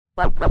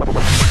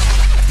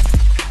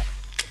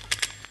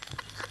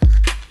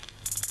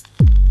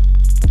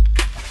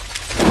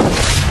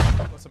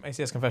Some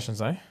ACS confessions,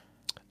 though.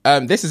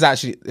 This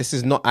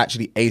is not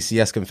actually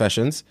ACS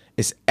confessions.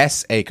 It's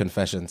SA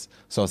confessions.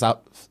 So it's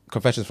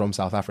confessions from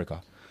South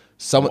Africa.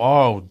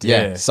 Oh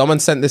dear. Yeah, someone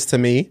sent this to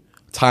me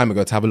time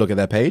ago to have a look at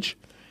their page,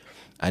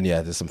 and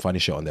yeah, there's some funny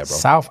shit on there, bro.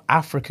 South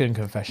African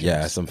confessions.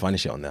 Yeah, some funny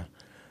shit on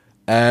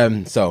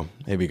there. So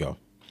here we go.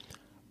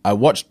 I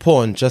watched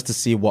porn just to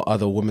see what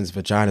other women's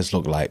vaginas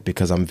look like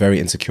because I'm very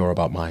insecure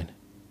about mine.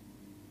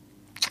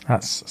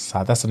 That's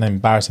sad. That's an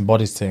embarrassing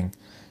bodies thing.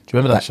 Do you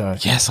remember that show?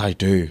 Yes, I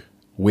do.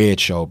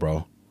 Weird show,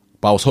 bro.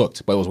 But I was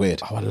hooked, but it was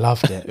weird. Oh, I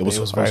loved it. I was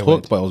very hooked,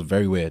 weird. but it was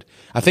very weird.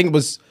 I think it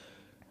was,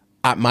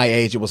 at my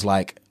age, it was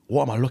like,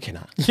 what am I looking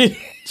at? Do you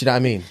know what I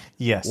mean?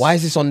 Yes. Why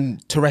is this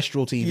on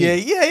terrestrial TV? Yeah.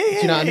 Do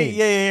you know what I mean?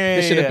 Yeah.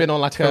 This should have been on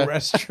like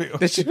terrestrial.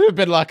 This should have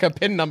been like a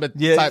pin number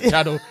type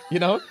channel. You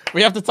know,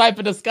 we have to type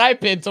in the Sky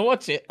pin to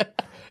watch it.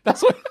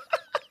 That's what.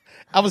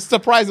 I was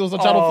surprised it was on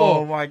Channel 4.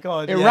 Oh my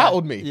god! It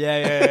rattled me.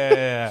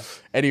 Yeah.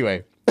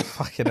 Anyway,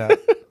 Fucking hell.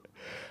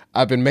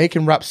 I've been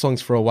making rap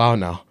songs for a while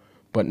now,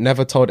 but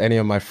never told any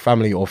of my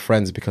family or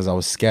friends because I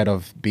was scared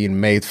of being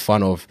made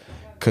fun of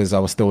because I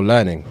was still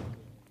learning.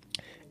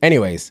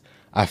 Anyways,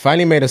 I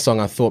finally made a song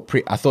I thought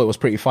it was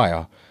pretty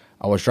fire.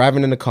 I was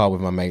driving in the car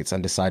with my mates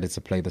and decided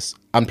to play this.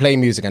 I'm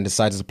playing music and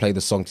decided to play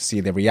the song to see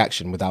their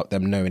reaction without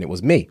them knowing it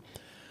was me.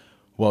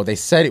 Well, they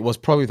said it was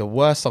probably the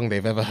worst song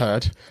they've ever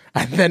heard,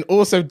 and then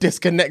also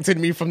disconnected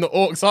me from the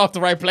aux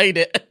after I played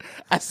it.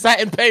 I sat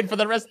in pain for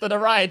the rest of the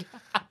ride.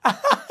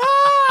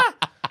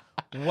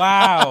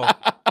 Wow.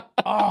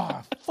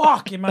 Oh,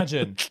 fuck,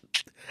 imagine.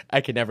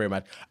 I can never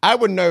imagine. I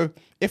would know,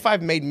 if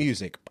I've made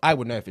music, I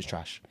would know if it's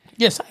trash.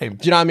 Yeah, same.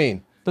 Do you know what I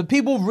mean? But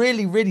people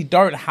really, really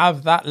don't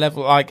have that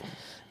level. Like,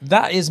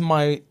 that is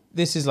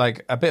this is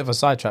like a bit of a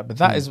sidetrack, but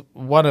that is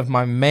one of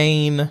my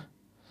main,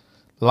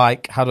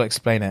 like, how do I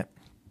explain it?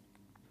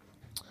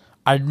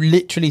 I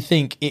literally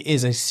think it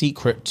is a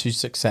secret to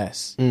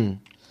success.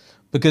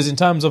 Because in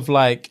terms of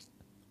like,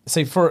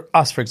 say for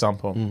us, for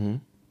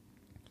example,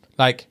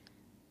 like,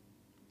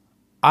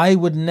 I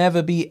would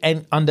never be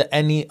under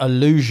any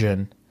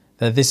illusion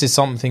that this is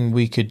something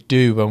we could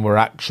do when we're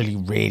actually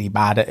really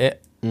bad at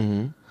it.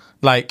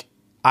 Like,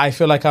 I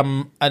feel like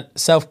I'm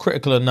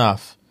self-critical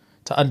enough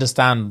to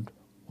understand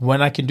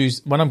when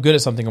I'm good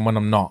at something and when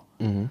I'm not.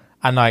 And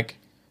like,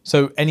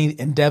 so any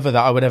endeavor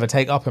that I would ever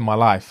take up in my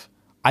life,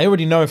 I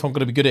already know if I'm going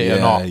to be good at it or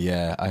not.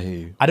 Yeah, I hear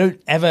you. I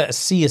don't ever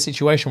see a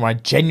situation where I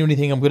genuinely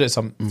think I'm good at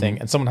something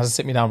and someone has to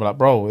sit me down and be like,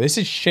 bro, this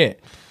is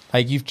shit.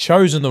 Like, you've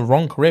chosen the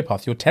wrong career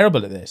path. You're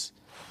terrible at this.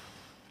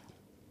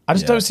 I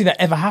just don't see that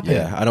ever happen.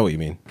 Yeah, I know what you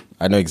mean.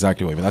 I know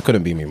exactly what you mean. That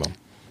couldn't be me, Mum.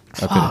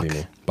 That couldn't be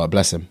me. But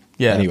bless him.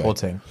 Yeah, anyway. poor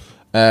thing.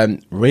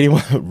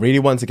 Really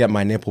want to get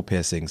my nipple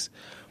piercings,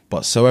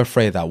 but so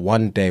afraid that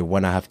one day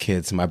when I have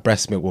kids, my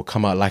breast milk will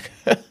come out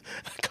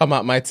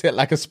my tit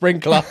like a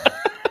sprinkler.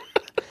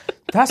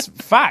 That's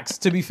facts,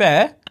 to be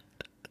fair.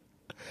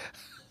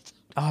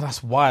 Oh,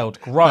 that's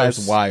wild. Gross.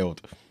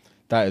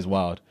 That is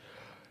wild.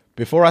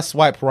 Before I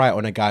swipe right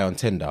on a guy on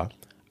Tinder,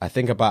 I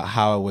think about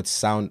how I would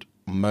sound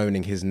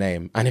moaning his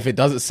name. And if it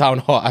doesn't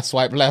sound hot, I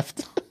swipe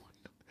left.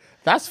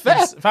 That's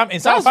fair. In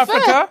South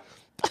Africa,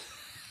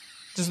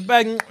 just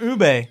bang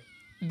ube.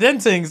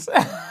 Dentings.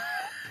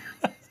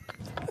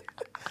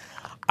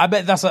 I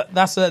bet that's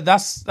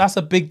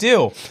a big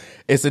deal.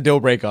 It's a deal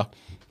breaker.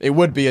 It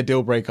would be a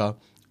deal breaker.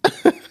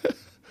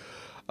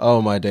 Oh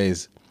my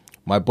days.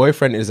 My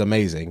boyfriend is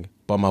amazing,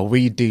 but my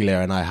weed dealer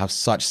and I have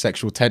such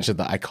sexual tension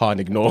that I can't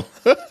ignore.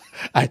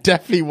 I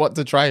definitely want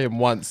to try him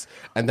once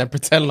and then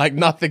pretend like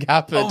nothing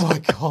happened. Oh my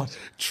God.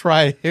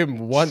 Try him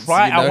once.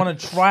 I want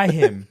to try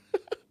him.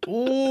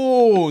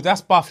 Ooh, that's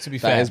buff, to be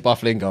fair. That is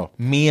buff lingo.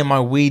 Me and my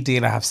weed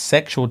dealer have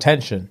sexual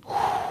tension.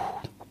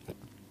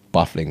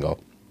 Buff lingo.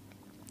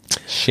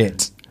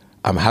 Shit.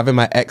 I'm having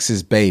my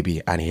ex's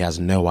baby and he has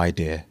no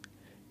idea.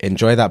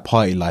 Enjoy that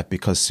party life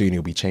because soon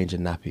he'll be changing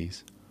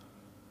nappies.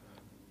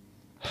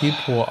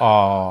 People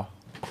are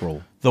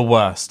cruel. The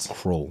worst.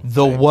 Cruel.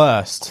 The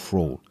worst.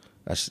 Cruel.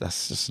 That's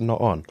just not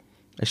on.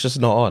 It's just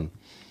not on.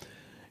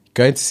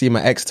 Going to see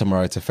my ex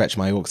tomorrow to fetch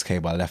my aux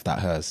cable I left at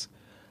hers.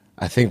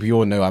 I think we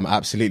all know I'm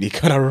absolutely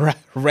gonna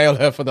rail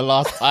her for the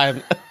last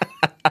time.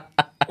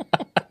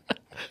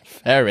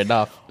 Fair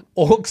enough.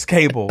 Aux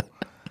cable.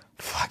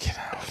 Fucking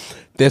hell.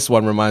 This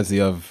one reminds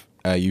me of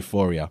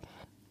Euphoria.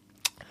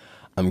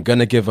 I'm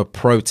gonna give a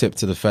pro tip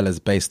to the fellas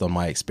based on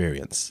my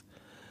experience.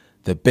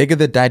 The bigger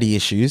the daddy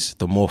issues,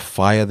 the more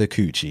fire the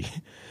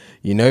coochie.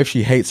 You know, if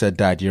she hates her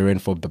dad, you're in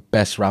for the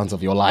best rounds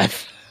of your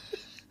life.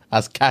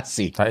 That's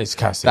Cassie. That is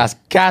Cassie. That's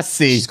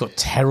Cassie. She's got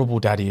terrible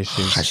daddy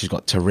issues. And she's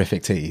got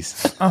terrific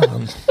titties.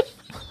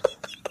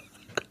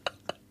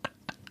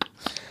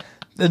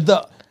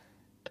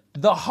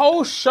 The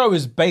whole show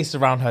is based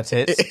around her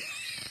tits.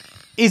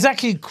 It's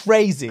actually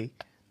crazy.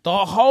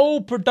 The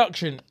whole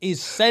production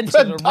is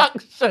centered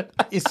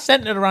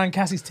around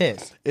Cassie's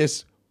tits.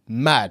 It's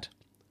mad.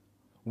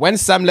 When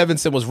Sam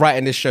Levinson was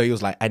writing this show, he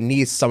was like, I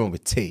need someone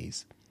with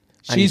titties.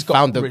 She's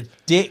got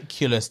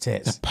ridiculous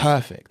tits.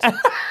 Perfect.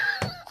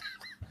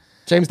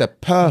 James, they're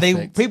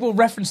perfect. People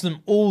reference them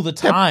all the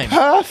time. They're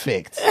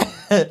perfect.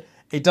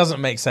 It doesn't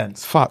make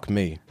sense. Fuck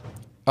me.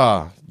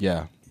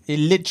 Yeah. It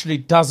literally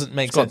doesn't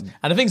make sense.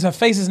 And the thing is, her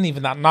face isn't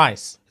even that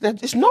nice.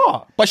 It's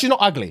not. But she's not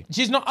ugly.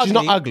 She's not ugly. She's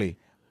not ugly.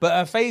 But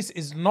her face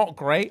is not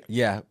great.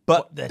 Yeah.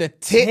 But the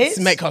tits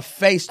make her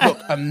face look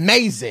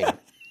amazing.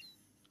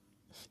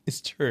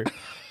 It's true.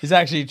 It's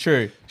actually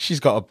true. She's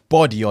got a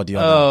body on her.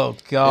 Oh,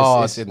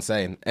 God. It's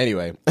insane.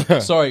 Anyway.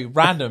 Sorry,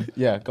 random.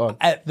 Yeah, go on.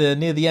 At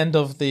near the end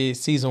of the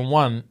season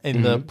 1,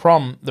 in the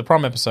prom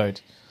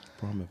episode.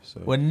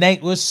 When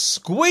Nate was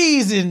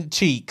squeezing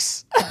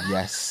cheeks.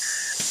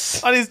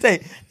 Yes. On his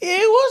date. He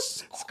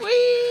was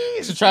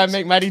squeezed. To try and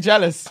make Maddie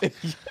jealous.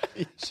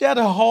 She had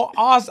her whole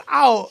ass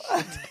out.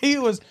 He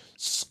was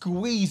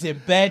squeezing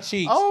bare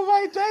cheeks. Oh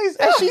my days.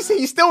 And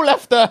he still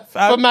left her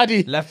for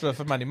Maddie. Left her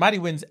for Maddie. Maddie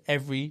wins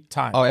every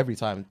time. Oh, every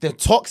time. The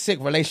toxic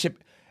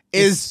relationship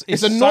is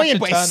it's annoying, such a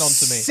but turn it's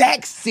on to me.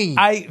 sexy.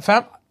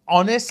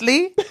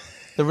 Honestly,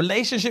 the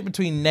relationship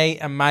between Nate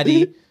and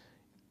Maddie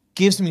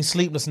gives me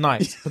sleepless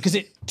nights because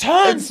it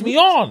turns me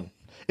on.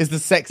 It's the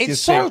sexiest It's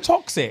so thing.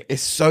 toxic.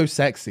 It's so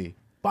sexy.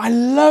 But I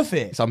love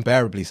it. It's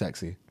unbearably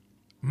sexy.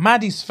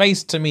 Maddie's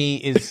face to me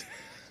is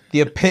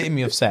the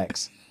epitome of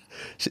sex.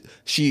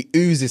 She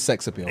oozes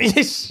sex appeal.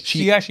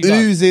 She actually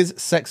does. oozes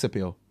sex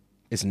appeal.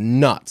 It's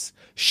nuts.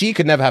 She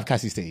could never have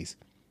Cassie's titties.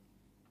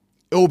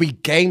 It will be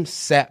game,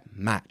 set,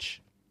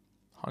 match.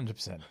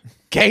 100%.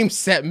 Game,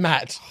 set,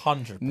 match.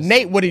 100%.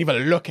 Nate wouldn't even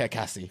look at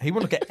Cassie. He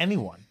wouldn't look at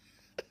anyone.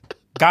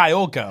 Guy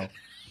or girl.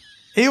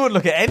 He would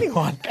look at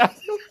anyone.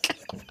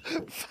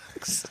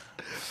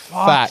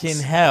 Fucking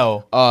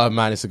hell. Oh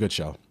man, it's a good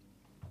show.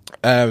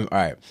 All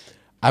right.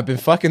 I've been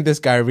fucking this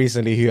guy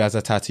recently who has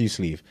a tattoo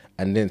sleeve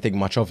and didn't think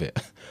much of it.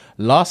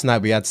 Last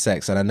night we had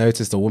sex and I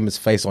noticed a woman's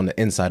face on the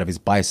inside of his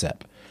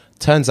bicep.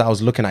 Turns out I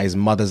was looking at his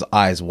mother's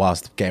eyes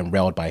whilst getting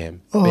railed by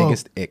him.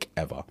 Biggest ick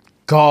ever.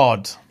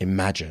 God.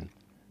 Imagine.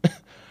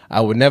 I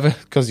would never,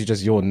 because you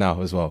just yawned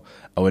now as well,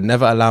 I would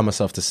never allow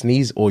myself to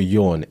sneeze or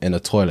yawn in a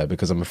toilet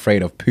because I'm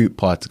afraid of poop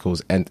particles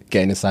and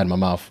getting inside my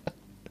mouth.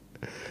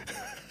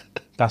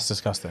 That's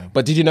disgusting.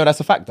 But did you know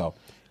that's a fact though?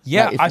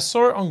 Yeah, Like, I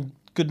saw it on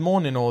Good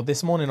Morning or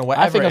This Morning or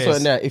whatever I think it I saw is. it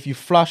in there. If you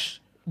flush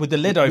With the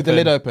lid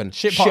open.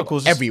 Shit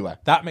particles. everywhere.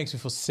 That makes me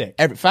feel sick.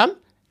 Fam,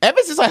 ever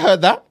since I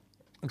heard that,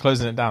 I'm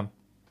closing it down.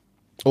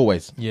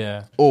 always.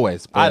 Yeah.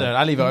 Always. I don't.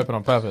 I leave it open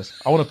on purpose.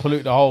 I want to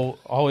pollute the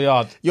whole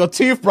yard. Your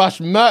toothbrush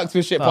murks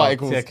with shit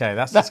particles. Okay,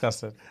 that's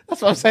disgusting.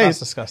 That's what I'm saying. That's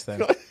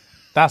disgusting.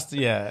 That's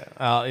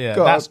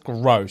that's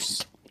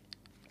gross.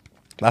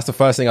 That's the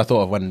first thing I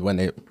thought of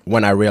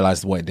when I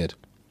realized what it did.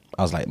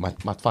 I was like, my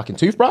fucking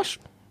toothbrush?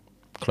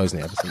 Closing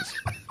it ever since.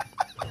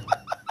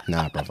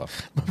 Nah, brother.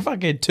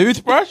 Fucking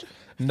toothbrush?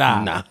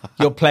 Nah.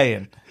 You're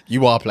playing.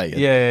 You are playing.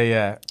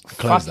 Yeah.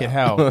 Close Fucking that.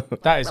 hell.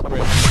 That is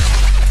grim.